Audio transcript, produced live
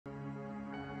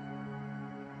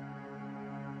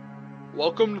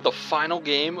Welcome to the final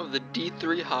game of the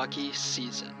D3 hockey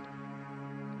season.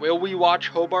 Will we watch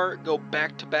Hobart go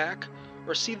back-to-back,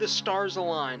 or see the stars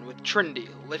align with Trinity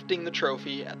lifting the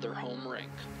trophy at their home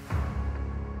rink?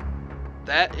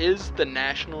 That is the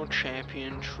National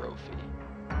Champion Trophy.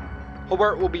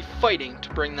 Hobart will be fighting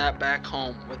to bring that back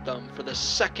home with them for the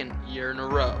second year in a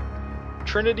row.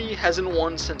 Trinity hasn't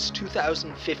won since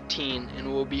 2015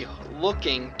 and will be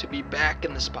looking to be back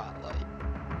in the spotlight.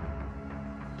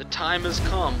 The time has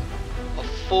come, a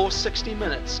full 60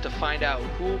 minutes to find out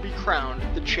who will be crowned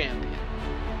the champion.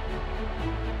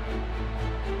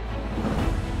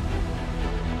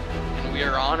 And we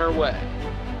are on our way.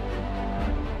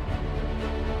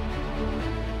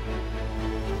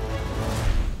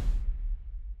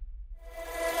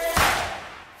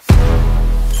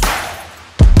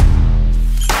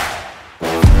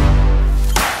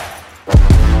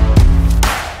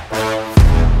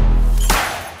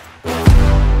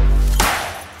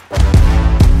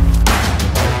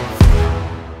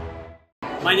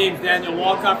 My name is Daniel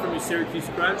Walcott from the Syracuse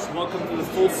Krug. Welcome to the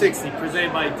Full 60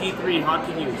 presented by D3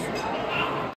 Hockey News.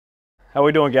 How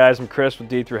we doing, guys? I'm Chris with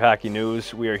D3 Hockey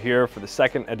News. We are here for the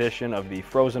second edition of the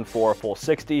Frozen 4 Full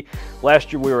 60.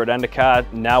 Last year we were at Utica.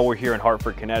 Now we're here in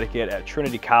Hartford, Connecticut at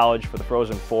Trinity College for the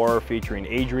Frozen 4 featuring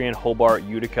Adrian, Hobart,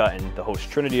 Utica, and the host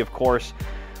Trinity, of course.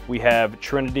 We have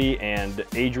Trinity and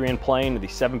Adrian playing the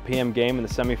 7 p.m. game in the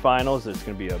semifinals. There's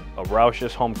going to be a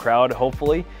raucous home crowd,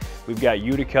 hopefully. We've got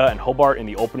Utica and Hobart in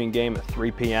the opening game at 3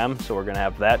 p.m., so we're going to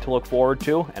have that to look forward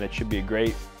to, and it should be a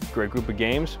great group of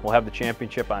games. We'll have the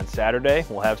championship on Saturday.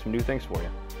 We'll have some new things for you.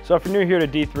 So if you're new here to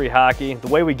D3 Hockey, the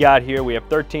way we got here, we have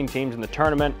 13 teams in the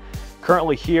tournament.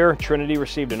 Currently here, Trinity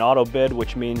received an auto bid,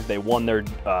 which means they won their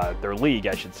league,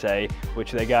 I should say,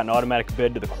 which they got an automatic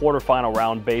bid to the quarterfinal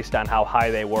round based on how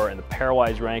high they were in the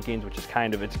pairwise rankings, which is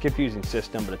it's a confusing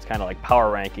system, but it's kind of like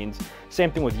power rankings. Same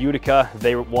thing with Utica.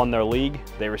 They won their league.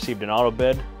 They received an auto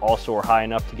bid, also were high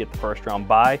enough to get the first round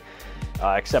bye,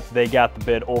 except they got the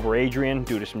bid over Adrian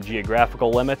due to some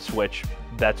geographical limits, which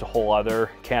that's a whole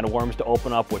other can of worms to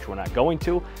open up, which we're not going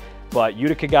to. But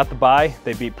Utica got the bye.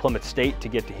 They beat Plymouth State to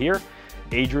get to here.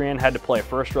 Adrian had to play a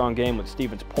first round game with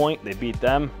Stevens Point. They beat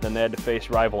them. Then they had to face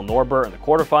rival Norbert in the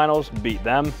quarterfinals, beat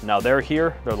them. Now they're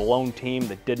here. They're the lone team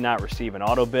that did not receive an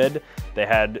auto bid. They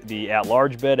had the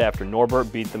at-large bid after Norbert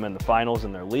beat them in the finals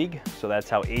in their league. So that's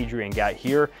how Adrian got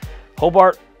here.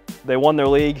 Hobart, they won their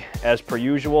league as per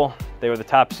usual. They were the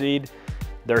top seed.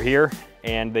 They're here,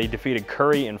 and they defeated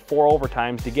Curry in 4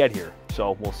 overtimes to get here.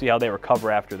 So we'll see how they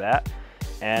recover after that.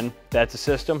 And that's the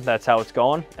system, that's how it's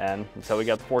going, and that's how we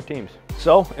got the 4 teams.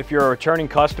 So if you're a returning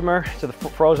customer to the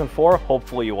Frozen 4,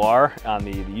 hopefully you are, on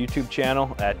the YouTube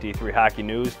channel at D3 Hockey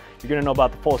News, you're gonna know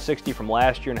about the full 60 from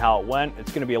last year and how it went.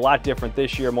 It's gonna be a lot different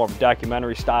this year, more of a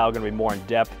documentary style, gonna be more in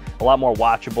depth, a lot more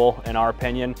watchable in our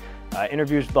opinion.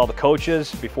 Interviews with all the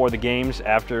coaches before the games,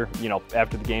 after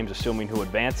the games, assuming who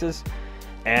advances.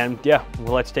 And yeah,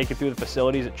 well, let's take you through the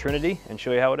facilities at Trinity and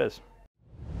show you how it is.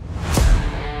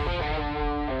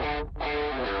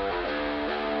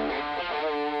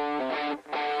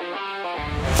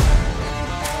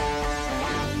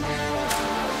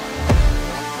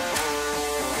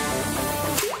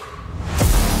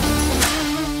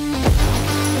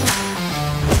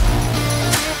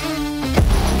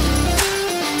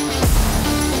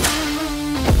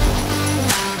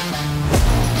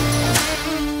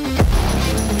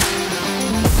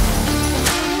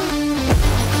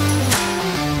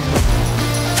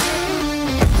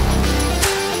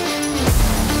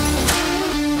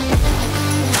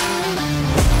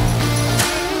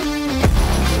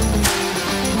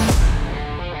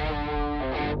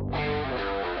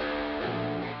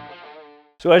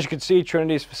 So as you can see,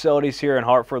 Trinity's facilities here in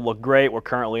Hartford look great. We're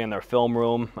currently in their film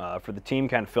room for the team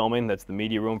kind of filming. That's the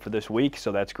media room for this week,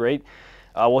 so that's great.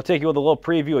 We'll take you with a little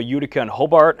preview of Utica and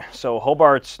Hobart. So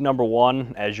Hobart's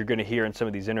 #1, as you're going to hear in some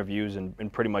of these interviews in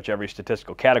pretty much every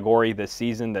statistical category this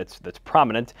season that's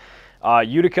prominent.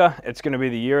 Utica, it's going to be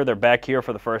the year they're back here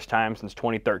for the first time since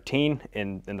 2013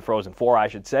 in the Frozen 4, I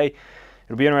should say.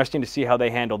 It'll be interesting to see how they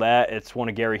handle that. It's one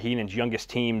of Gary Heenan's youngest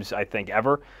teams, I think,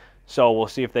 ever. So we'll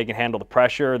see if they can handle the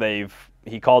pressure.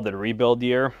 He called it a rebuild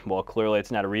year. Well, clearly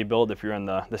it's not a rebuild if you're in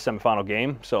the semifinal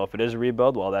game. So if it is a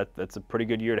rebuild, well, that's a pretty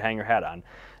good year to hang your hat on.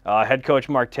 Head coach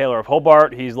Mark Taylor of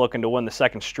Hobart, he's looking to win the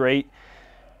 2nd straight.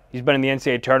 He's been in the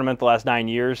NCAA tournament the last 9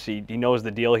 years. He knows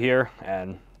the deal here,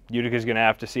 and Utica's going to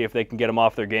have to see if they can get him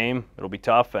off their game. It'll be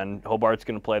tough, and Hobart's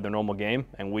going to play their normal game,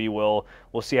 and we'll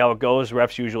see how it goes.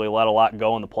 Refs usually let a lot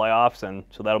go in the playoffs, and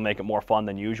so that'll make it more fun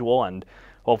than usual, and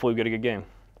hopefully we get a good game.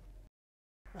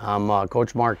 I'm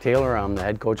Coach Mark Taylor. I'm the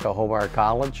head coach at Hobart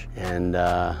College, and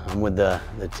I'm with the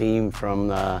team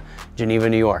from Geneva,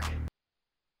 New York.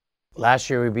 Last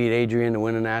year we beat Adrian to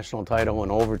win a national title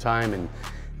in overtime, and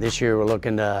this year we're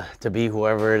looking to beat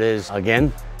whoever it is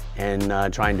again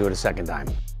and try and do it a second time.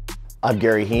 I'm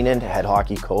Gary Heenan, head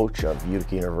hockey coach of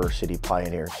Utica University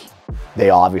Pioneers. They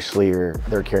obviously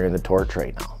they're carrying the torch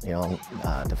right now. You know,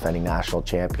 defending national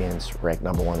champions, ranked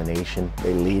 #1 in the nation.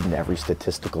 They lead in every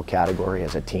statistical category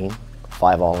as a team.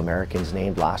 5 All-Americans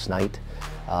named last night.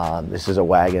 This is a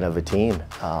wagon of a team,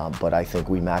 but I think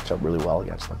we match up really well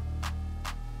against them.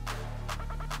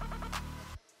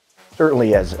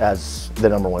 Certainly as the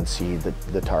 #1 seed,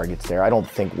 the target's there. I don't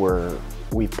think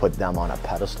we've put them on a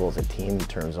pedestal as a team in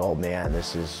terms of, oh man,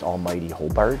 this is almighty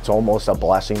Hobart. It's almost a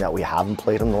blessing that we haven't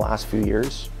played them the last few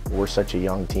years. We're such a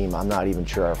young team. I'm not even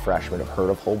sure our freshmen have heard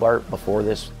of Hobart before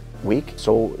this week.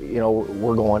 So, you know,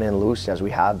 we're going in loose as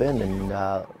we have been,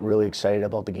 and really excited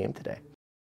about the game today.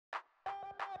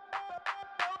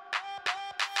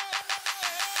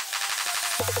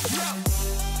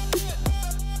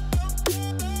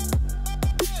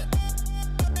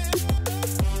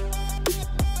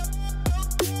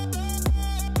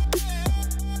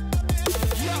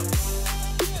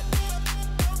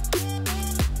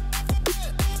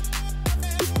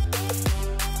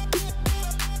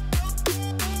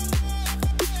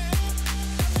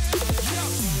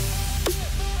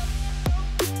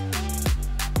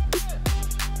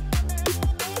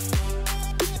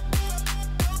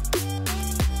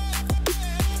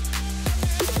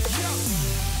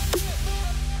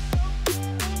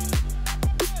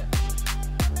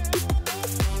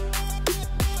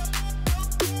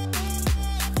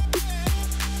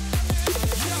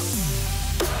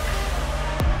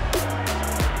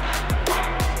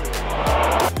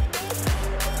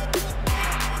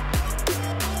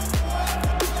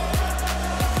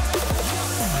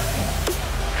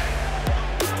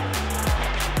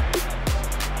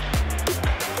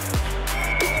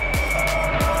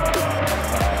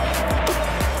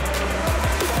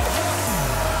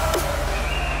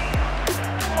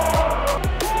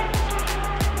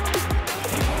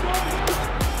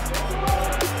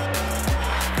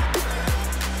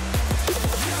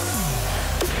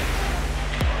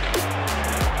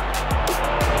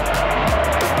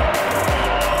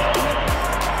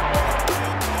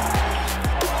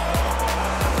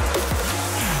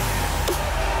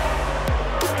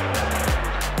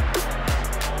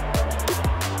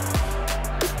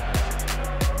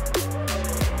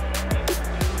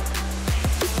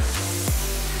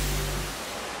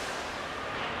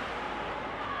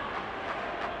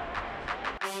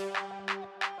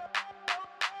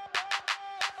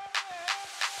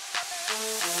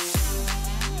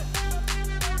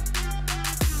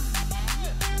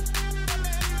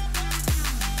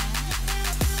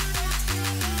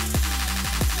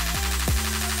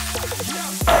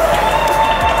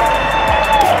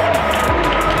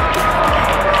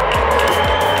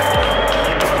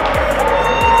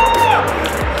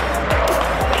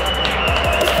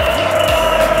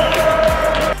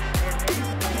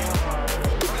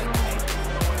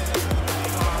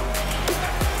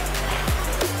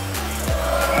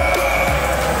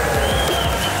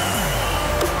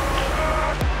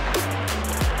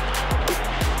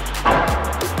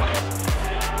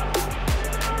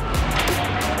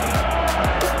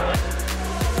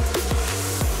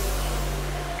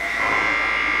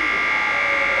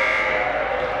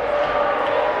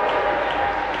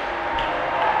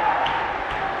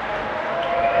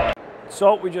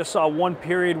 So we just saw one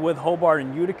period with Hobart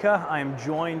and Utica. I am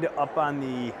joined up on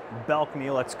the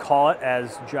balcony, let's call it,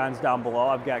 as John's down below.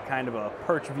 I've got kind of a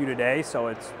perch view today, so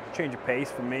it's a change of pace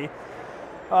for me.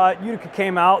 Utica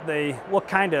came out. They look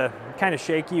kind of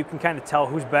shaky. You can kind of tell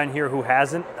who's been here, who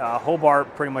hasn't.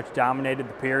 Hobart pretty much dominated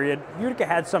the period. Utica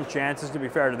had some chances, to be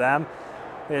fair to them.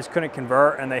 They just couldn't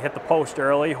convert, and they hit the post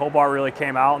early. Hobart really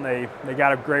came out, and they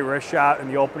got a great wrist shot in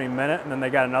the opening minute, and then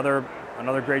they got another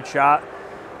great shot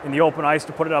in the open ice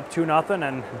to put it up 2-0,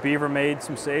 and Beaver made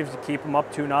some saves to keep them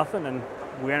up 2-0, and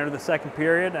we entered the second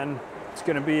period, and it's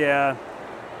going to be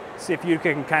see if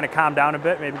Utica can kind of calm down a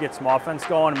bit, maybe get some offense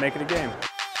going and make it a game.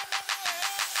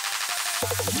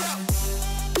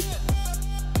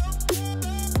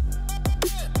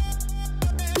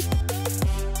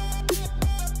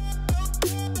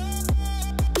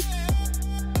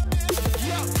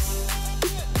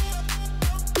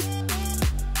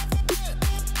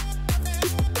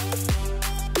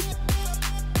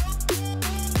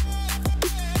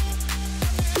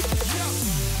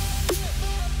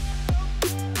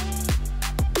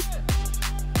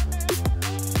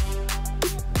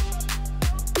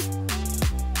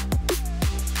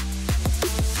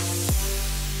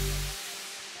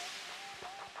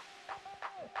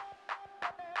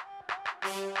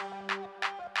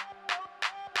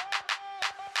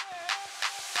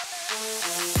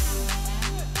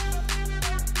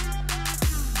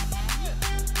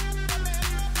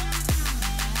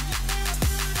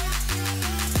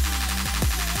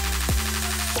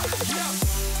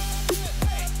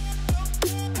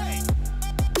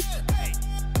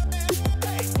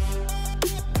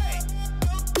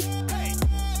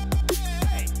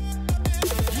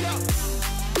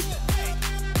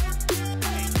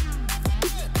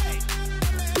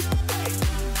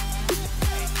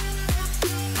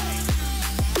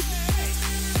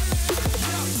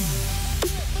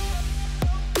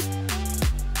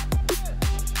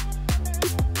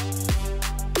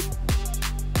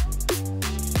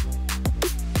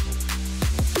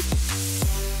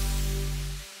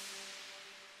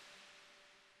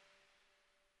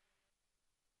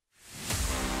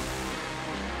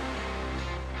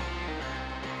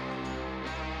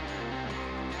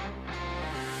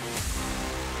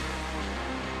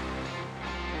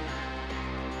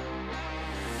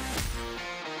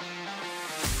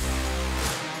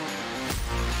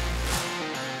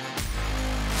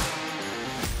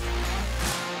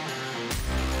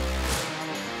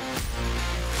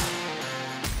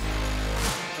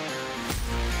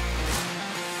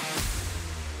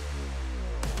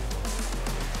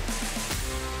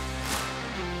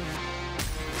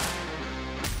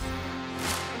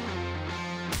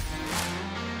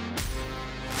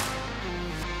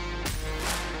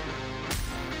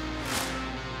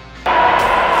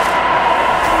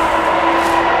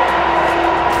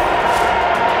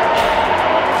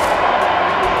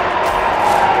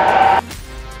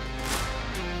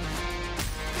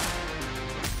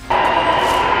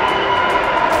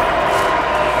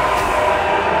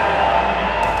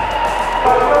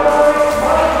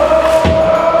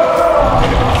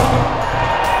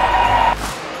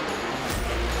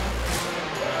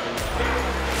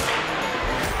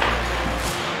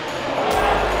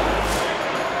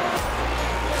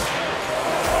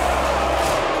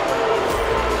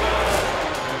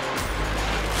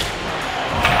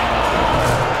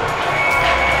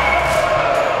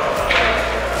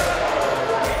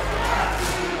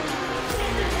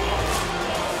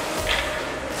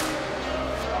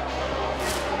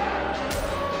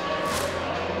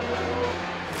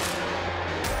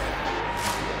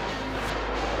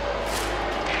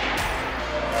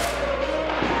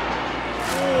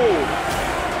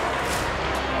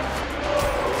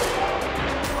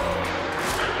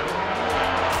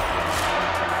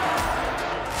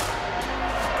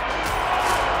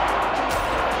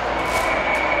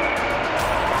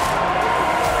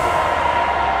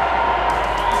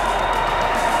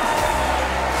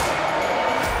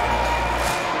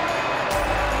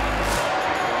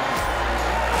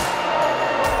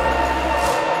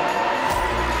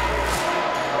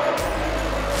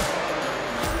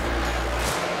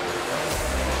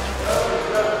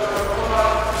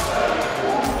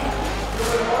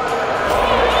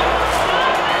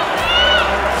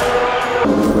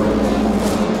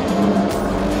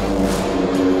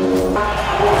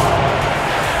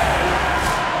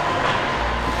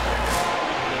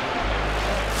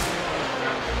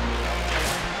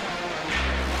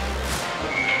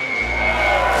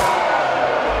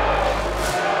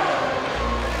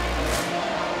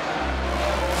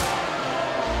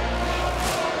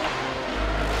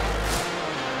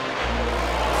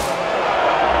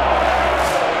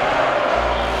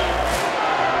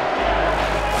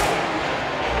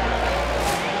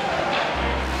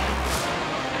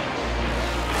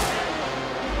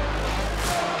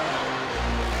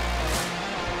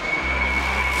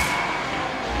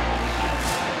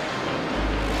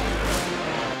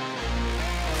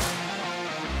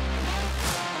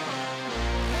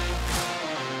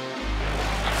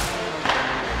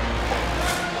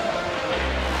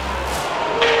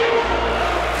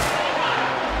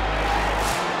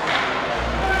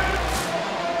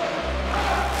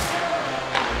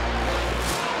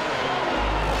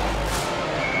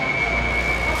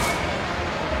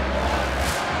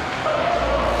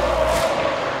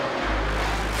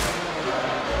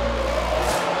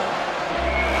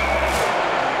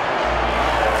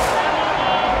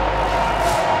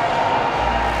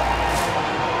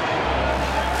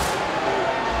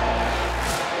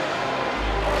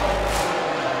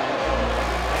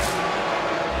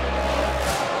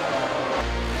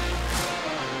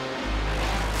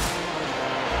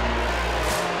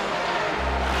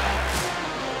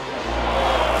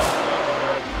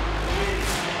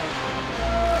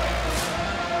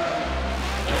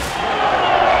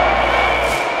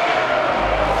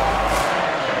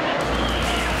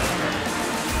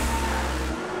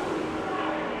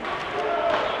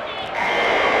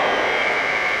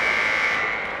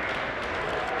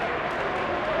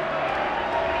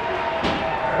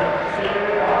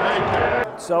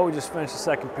 So we just finished the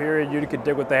second period. Utica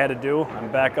did what they had to do.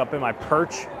 I'm back up in my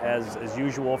perch as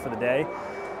usual for the day.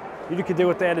 Utica did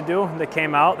what they had to do. They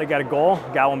came out, they got a goal,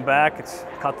 got one back. It's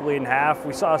cut the lead in half.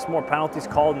 We saw some more penalties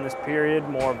called in this period,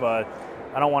 more of a,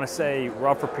 I don't want to say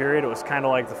rougher period. It was kind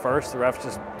of like the first. The refs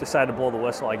just decided to blow the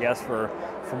whistle, I guess, for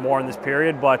more in this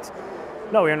period. But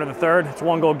no, we entered the third. It's a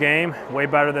one-goal game, way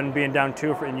better than being down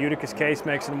 2 in Utica's case.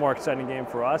 Makes it a more exciting game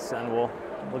for us, and we'll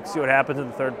look to see what happens in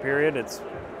the third period.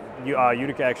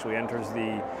 Utica actually enters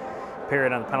the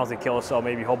period on the penalty kill, so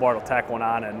maybe Hobart will tack one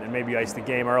on and maybe ice the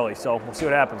game early. So we'll see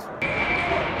what happens.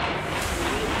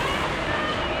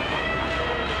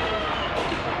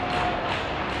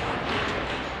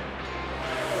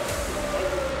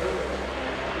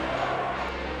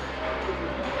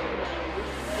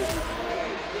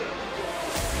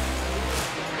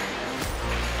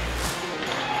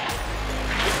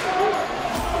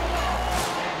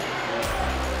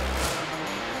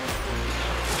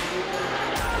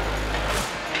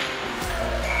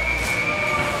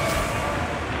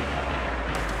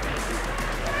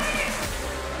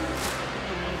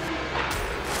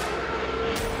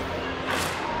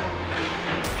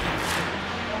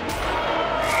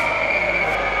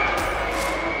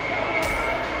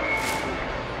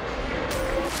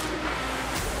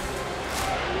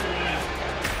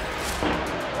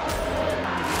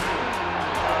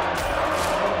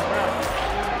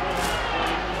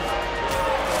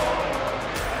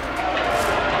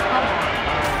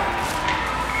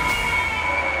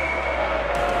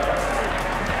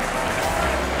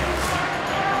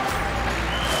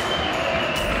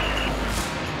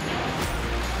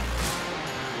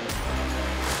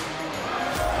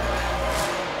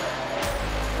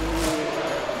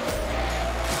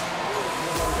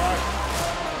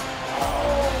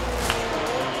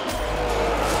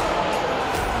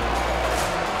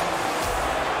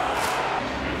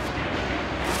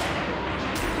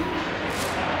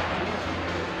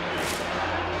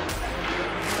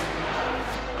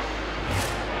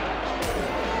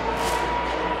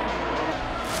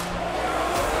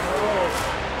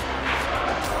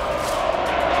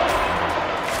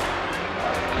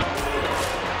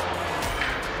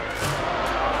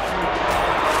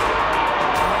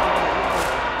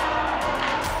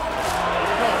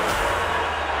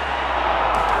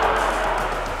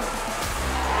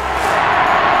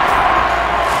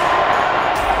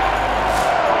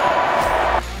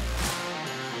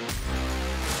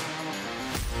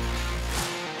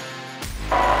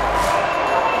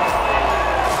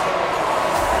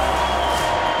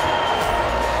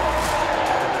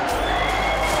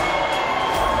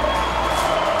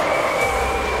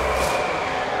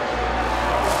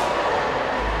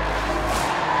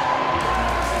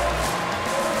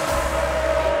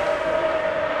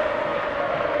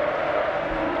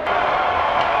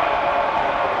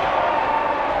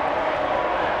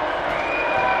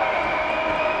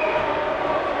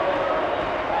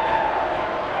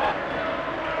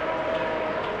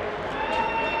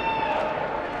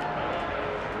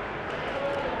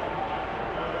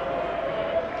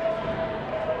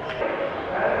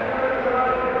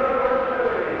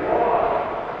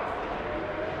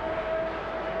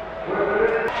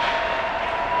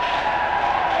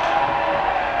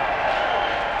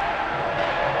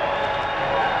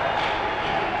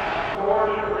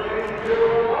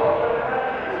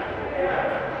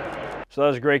 So that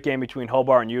was a great game between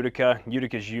Hobart and Utica.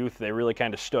 Utica's youth, they really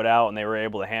kind of stood out, and they were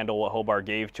able to handle what Hobart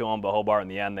gave to them, but Hobart in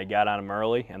the end, they got on them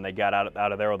early, and they got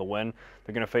out of there with a win.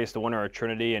 They're going to face the winner of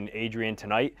Trinity and Adrian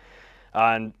tonight,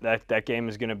 and that game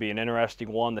is going to be an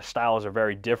interesting one. The styles are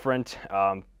very different.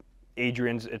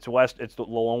 Adrian's, it's the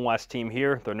Lone West team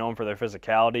here. They're known for their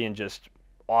physicality and just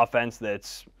offense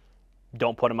that's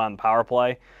don't put them on the power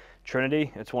play.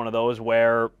 Trinity, it's one of those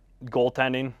where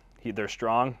goaltending, they're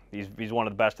strong. He's one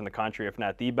of the best in the country, if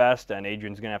not the best, and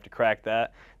Adrian's going to have to crack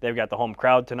that. They've got the home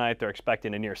crowd tonight. They're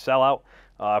expecting a near sellout.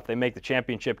 If they make the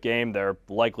championship game, they're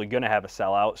likely going to have a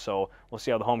sellout, so we'll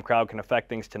see how the home crowd can affect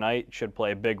things tonight. Should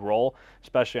play a big role,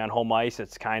 especially on home ice.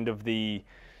 It's kind of the,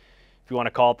 if you want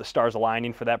to call it, the stars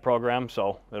aligning for that program,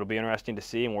 so it'll be interesting to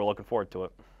see, and we're looking forward to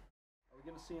it. Are we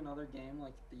going to see another game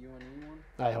like the UNE one?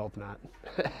 I hope not.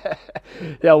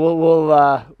 Yeah,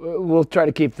 we'll try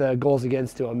to keep the goals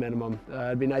against to a minimum.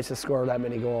 It'd be nice to score that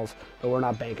many goals, but we're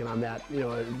not banking on that. You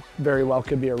know, it very well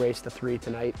could be a race to 3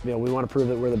 tonight. You know, we want to prove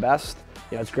that we're the best.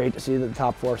 You know, it's great to see that the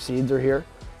top 4 seeds are here.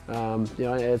 You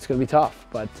know, it's going to be tough,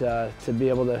 but to be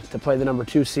able to play the number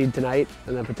 2 seed tonight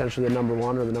and then potentially the number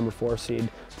 1 or the number 4 seed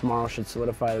tomorrow should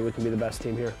solidify that we can be the best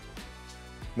team here.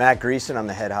 Matt Greason, I'm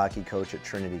the head hockey coach at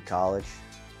Trinity College.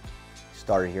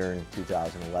 Started here in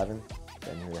 2011,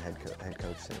 been here the head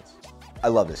coach since. I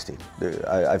love this team.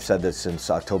 I've said this since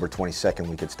October 22nd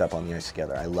we could step on the ice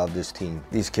together. I love this team.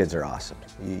 These kids are awesome.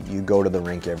 You go to the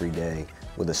rink every day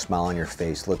with a smile on your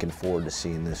face, looking forward to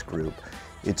seeing this group.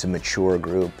 It's a mature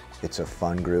group. It's a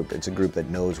fun group. It's a group that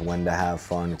knows when to have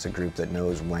fun. It's a group that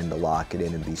knows when to lock it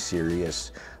in and be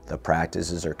serious. The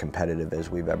practices are competitive as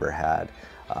we've ever had.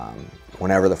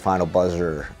 Whenever the final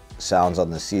buzzer sounds on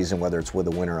the season, whether it's with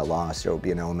a win or a loss, there will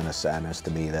be an element of sadness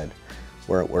to me that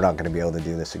we're not going to be able to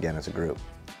do this again as a group.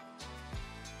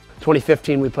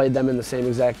 2015, we played them in the same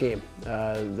exact game,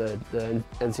 the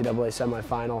NCAA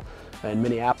semifinal in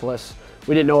Minneapolis.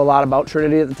 We didn't know a lot about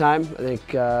Trinity at the time. I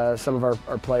think some of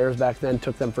our players back then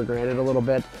took them for granted a little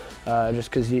bit, just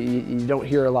because you don't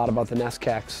hear a lot about the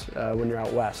NESCACs when you're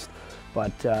out west.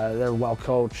 But they're well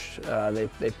coached. They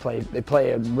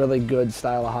play a really good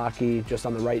style of hockey, just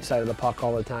on the right side of the puck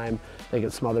all the time. They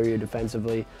can smother you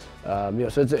defensively.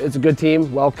 So it's a good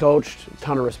team, well coached.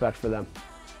 Ton of respect for them.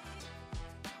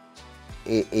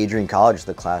 Adrian College,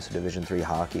 the class of Division III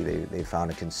hockey, they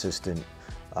found a consistent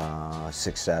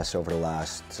success over the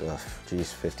last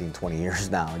 15, 20 years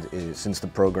now, since the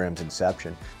program's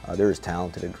inception. They're as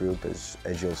talented a group as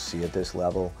you'll see at this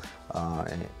level,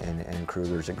 and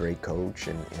Kruger's a great coach,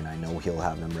 and I know he'll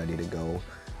have them ready to go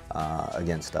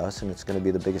against us, and it's going to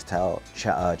be the biggest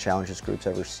challenge this group's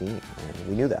ever seen, and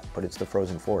we knew that, but it's the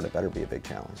Frozen Four. It better be a big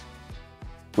challenge.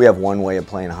 We have one way of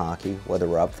playing hockey, whether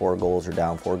we're up 4 goals or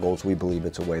down 4 goals. We believe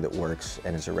it's a way that works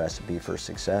and is a recipe for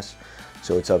success.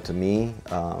 So it's up to me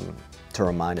to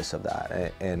remind us of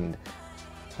that. And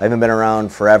I haven't been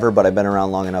around forever, but I've been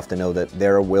around long enough to know that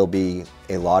there will be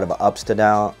a lot of ups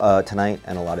tonight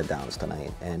and a lot of downs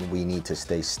tonight. And we need to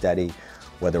stay steady,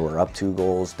 whether we're up 2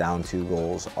 goals, down 2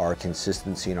 goals. Our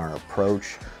consistency in our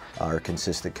approach, our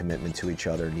consistent commitment to each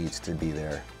other needs to be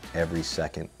there every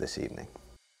second this evening.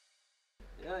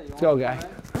 Let's go, guy.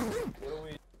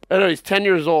 I know he's 10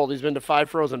 years old. He's been to 5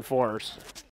 Frozen Fours.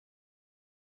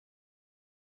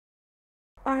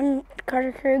 I'm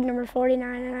Carter Krug, number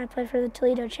 49, and I play for the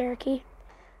Toledo Cherokee.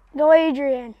 Go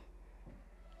Adrian!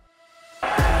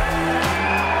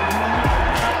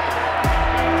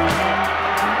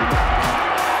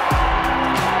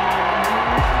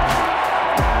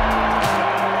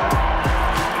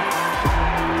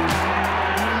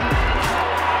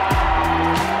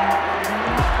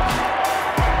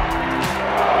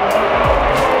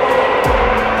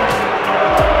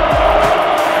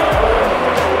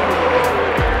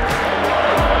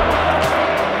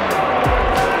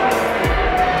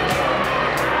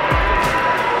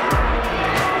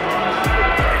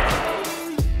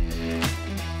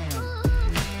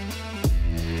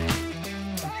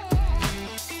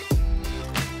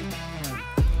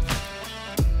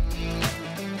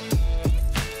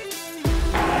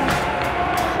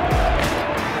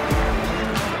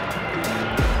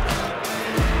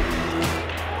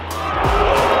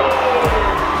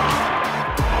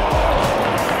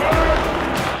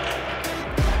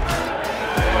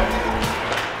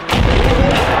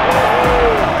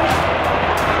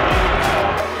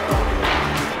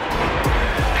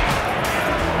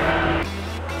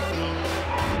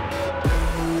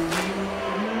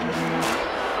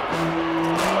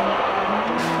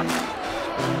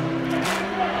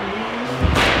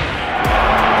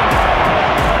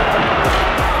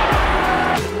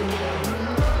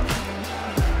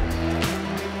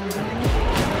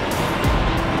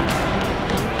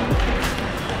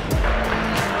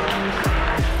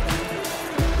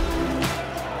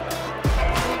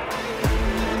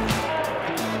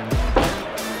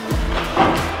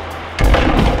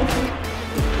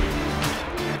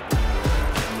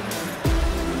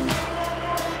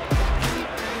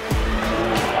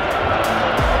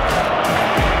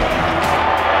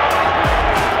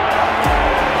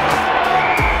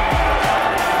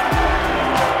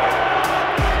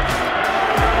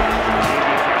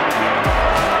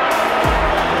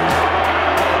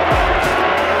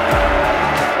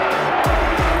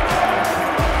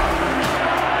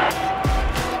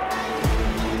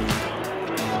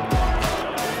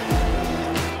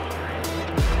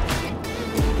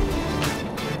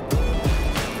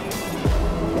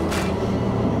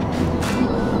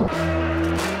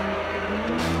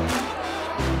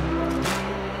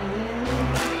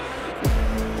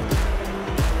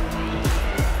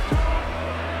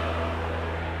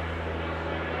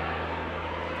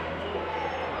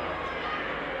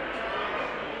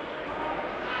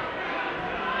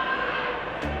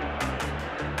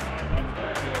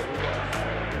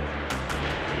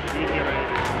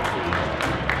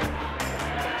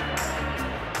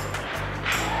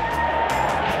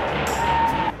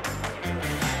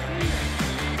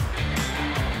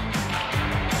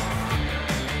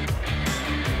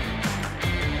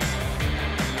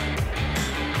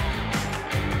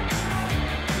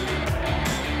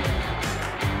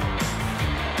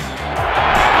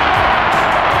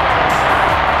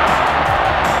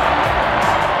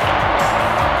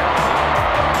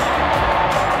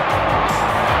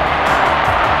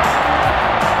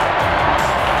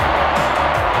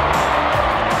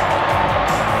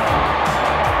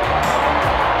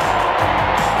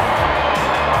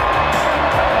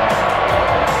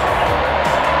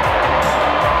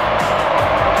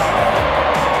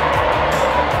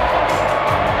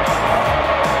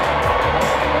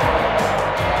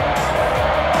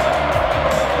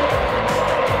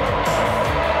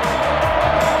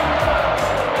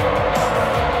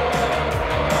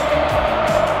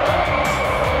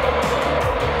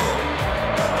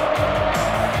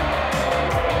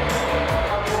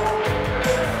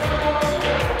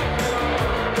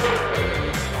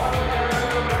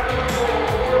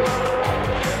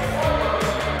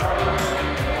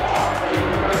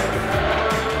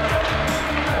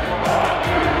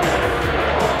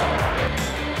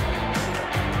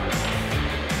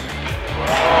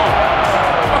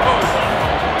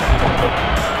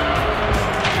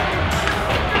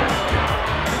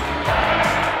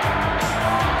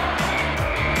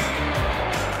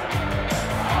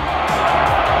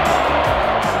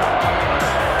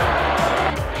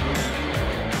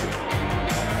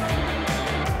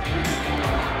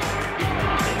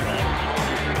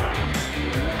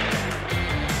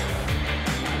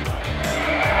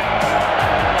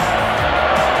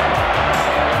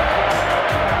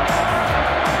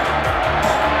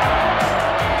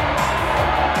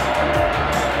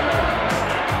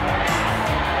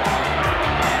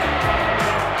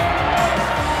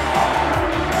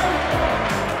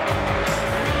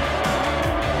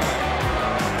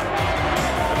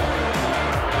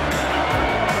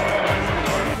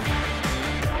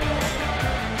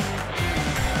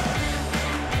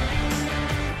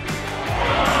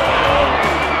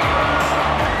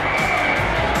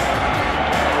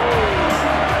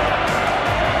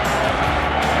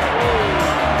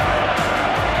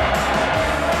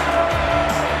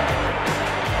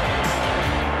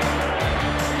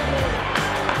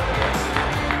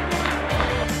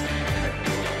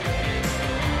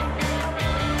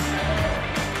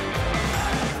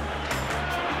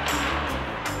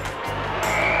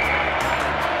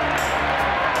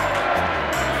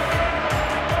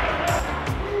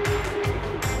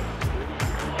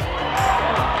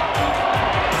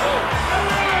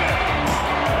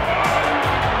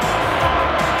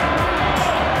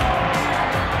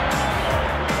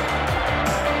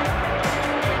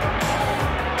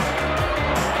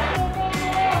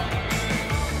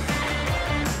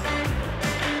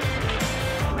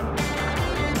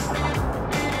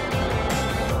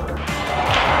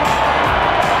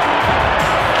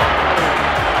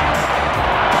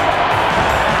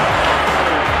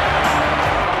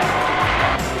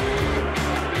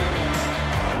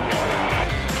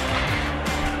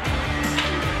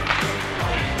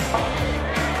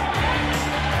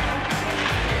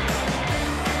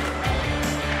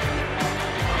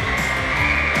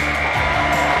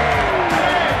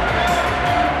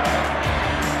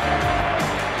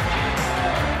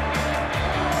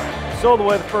 So the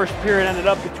way the first period ended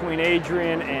up between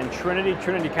Adrian and Trinity,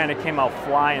 Trinity kind of came out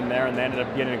flying there and they ended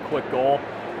up getting a quick goal.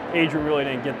 Adrian really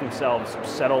didn't get themselves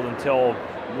settled until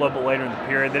a little bit later in the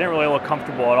period. They didn't really look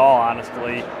comfortable at all,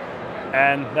 honestly.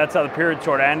 And that's how the period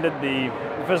sort of ended. The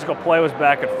physical play was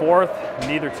back and forth.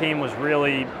 Neither team was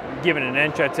really given an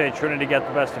inch. I'd say Trinity got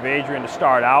the best of Adrian to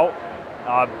start out.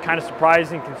 Kind of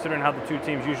surprising considering how the two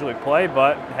teams usually play,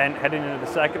 but heading into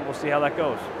the second, we'll see how that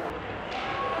goes.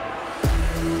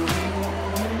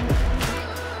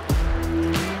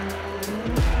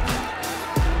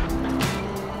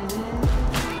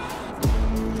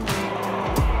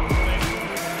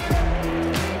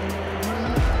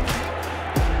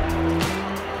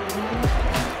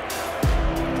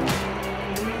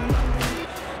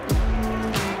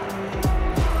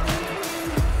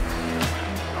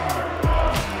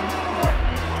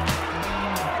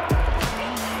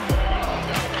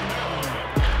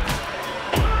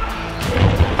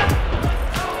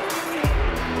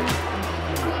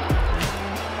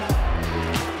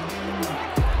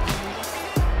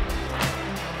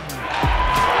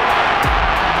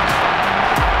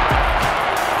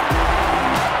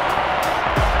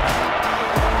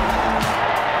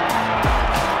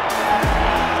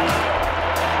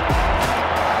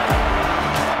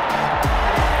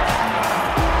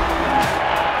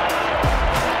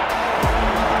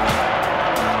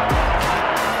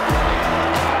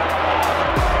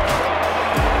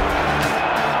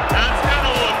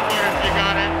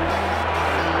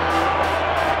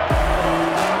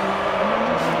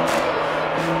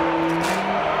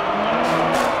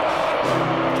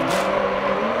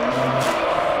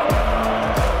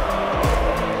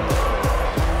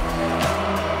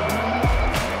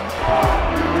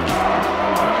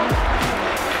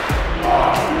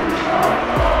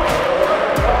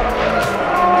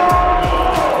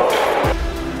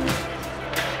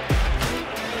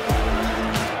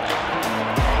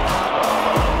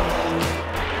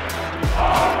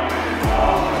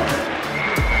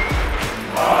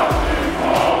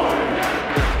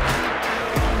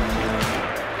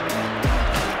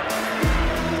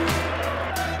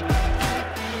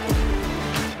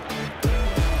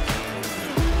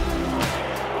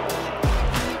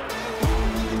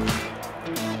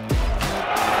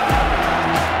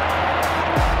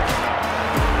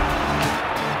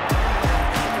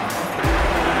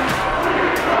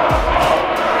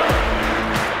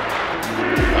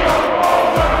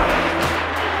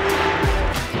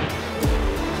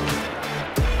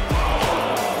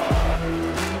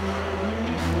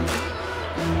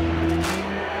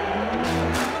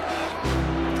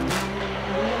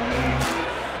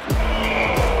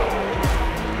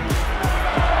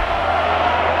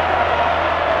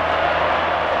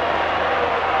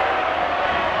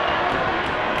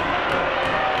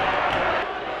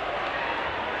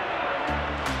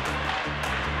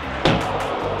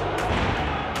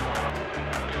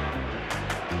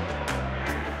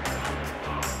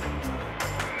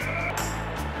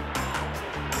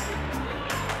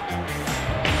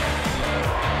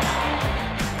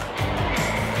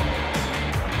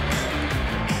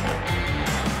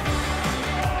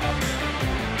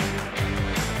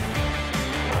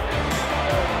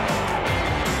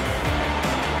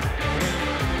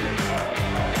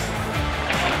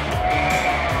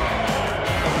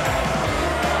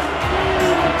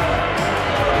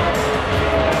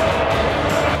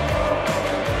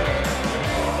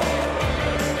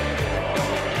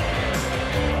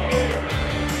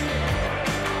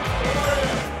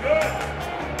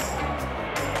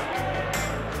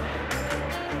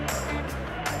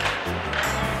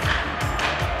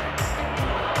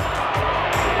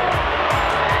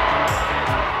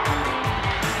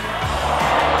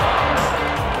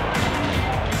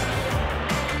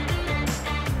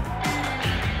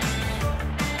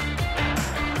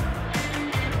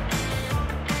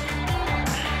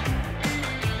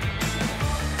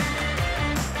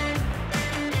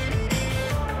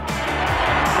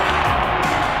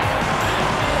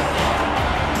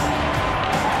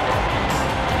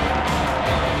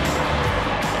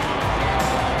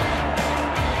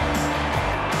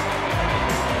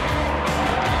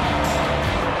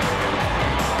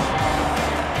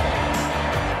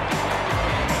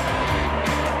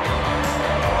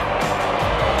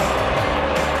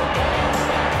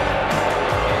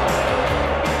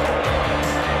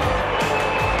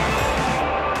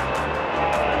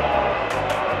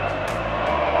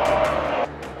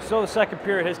 So the second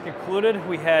period has concluded.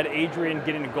 We had Adrian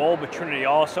getting a goal, but Trinity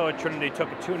also. Trinity took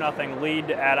a 2-0 lead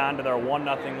to add on to their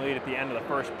 1-0 lead at the end of the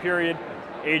first period.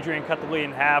 Adrian cut the lead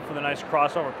in half with a nice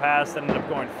crossover pass that ended up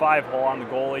going 5-hole on the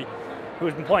goalie,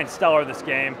 who's been playing stellar this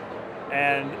game.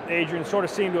 and Adrian sort of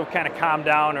seemed to have kind of calmed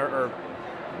down or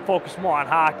focused more on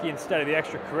hockey instead of the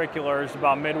extracurriculars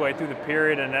about midway through the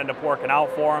period, and ended up working out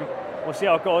for him. We'll see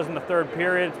how it goes in the third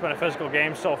period. It's been a physical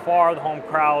game so far. The home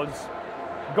crowd's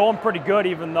going pretty good,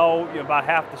 even though about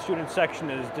half the student section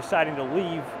is deciding to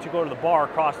leave to go to the bar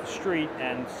across the street,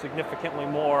 and significantly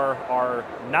more are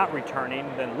not returning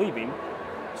than leaving.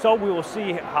 So we will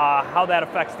see how that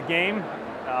affects the game.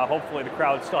 Hopefully the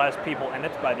crowd still has people in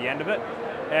it by the end of it.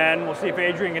 And we'll see if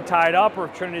Adrian can tie it up or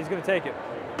if Trinity's going to take it.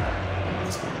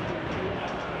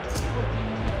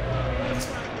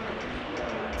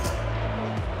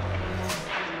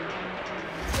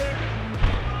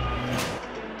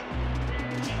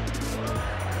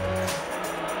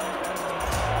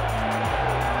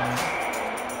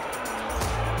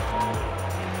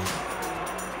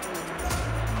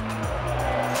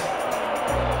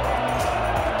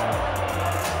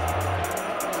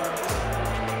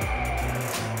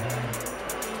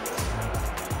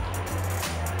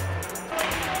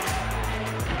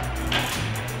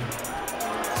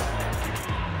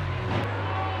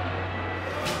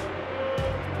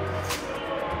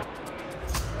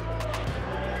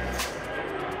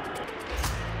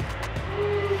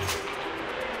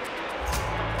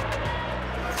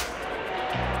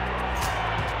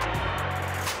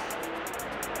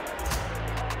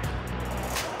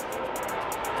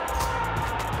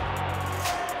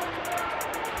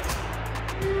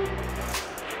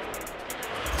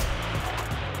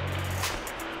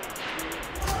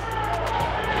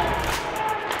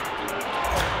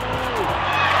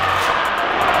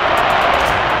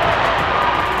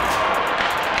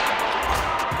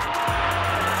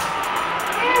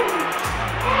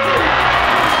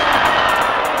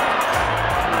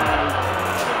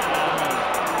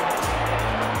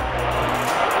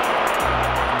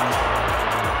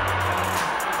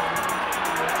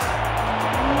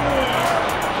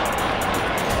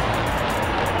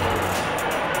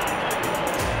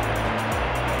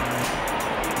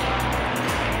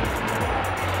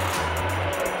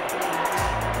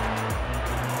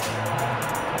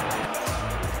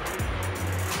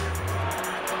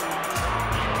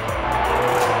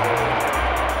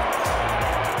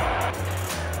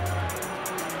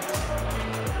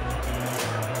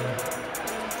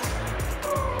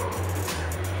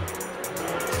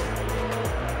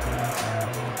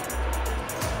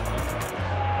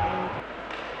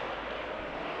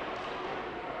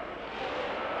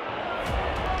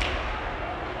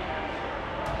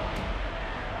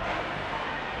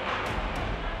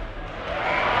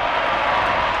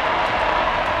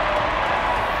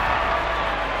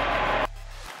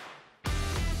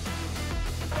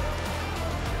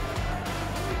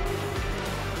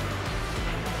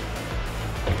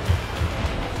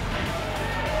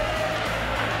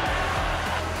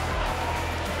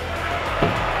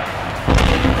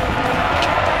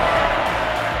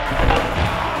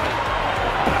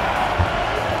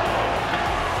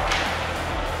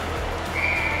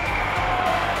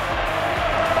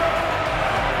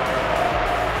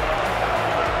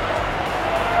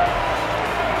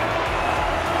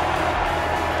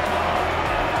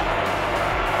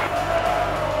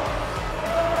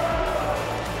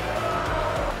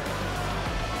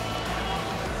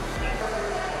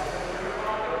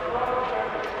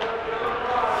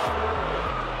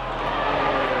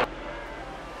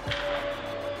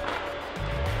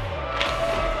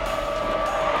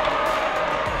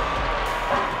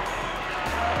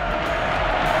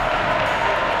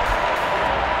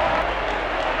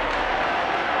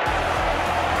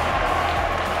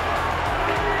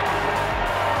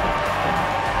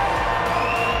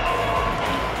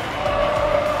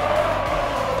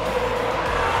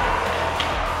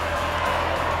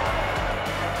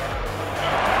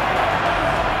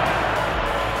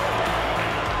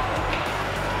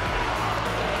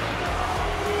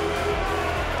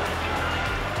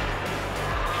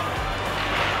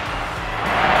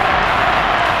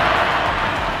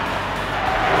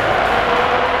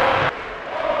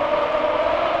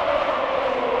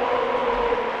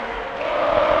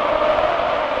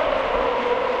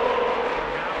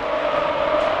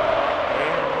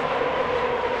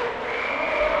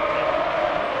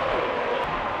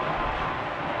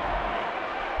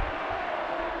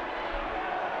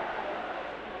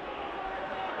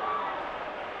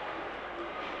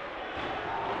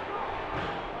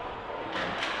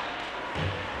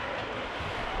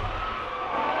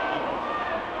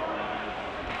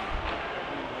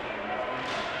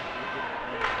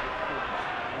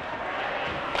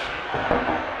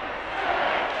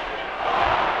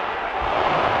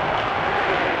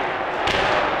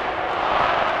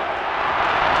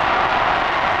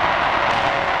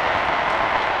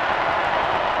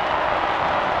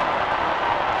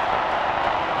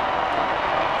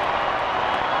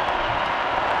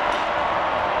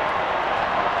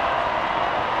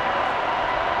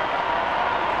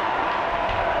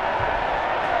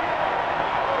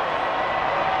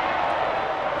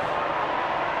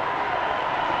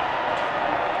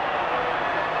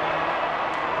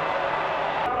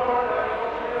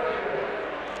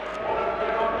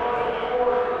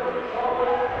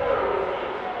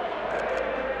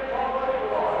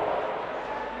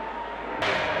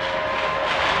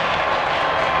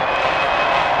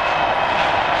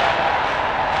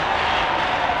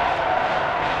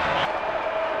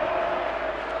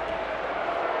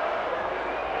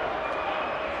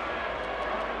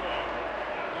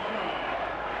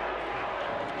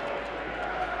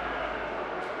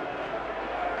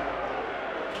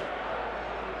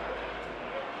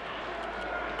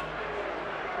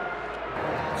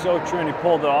 So Trinity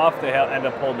pulled it off. They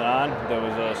ended up holding on. There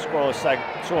was a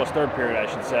scoreless third period, I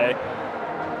should say.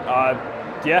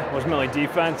 Yeah, it was mainly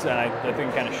defense, and I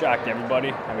think it kind of shocked everybody.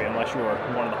 I mean, unless you were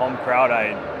one of the home crowd,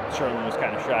 I certainly was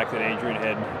kind of shocked that Adrian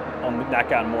had not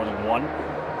gotten more than one.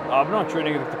 But no,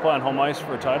 Trinity to play on home ice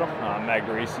for a title. Matt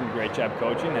Greason, great job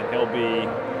coaching, and he'll be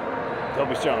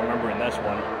certainly remembering this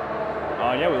one.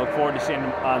 Yeah, we look forward to seeing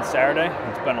him on Saturday.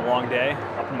 It's been a long day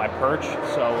up in my perch,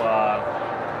 so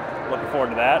looking forward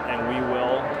to that, and we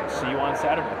will see you on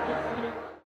Saturday.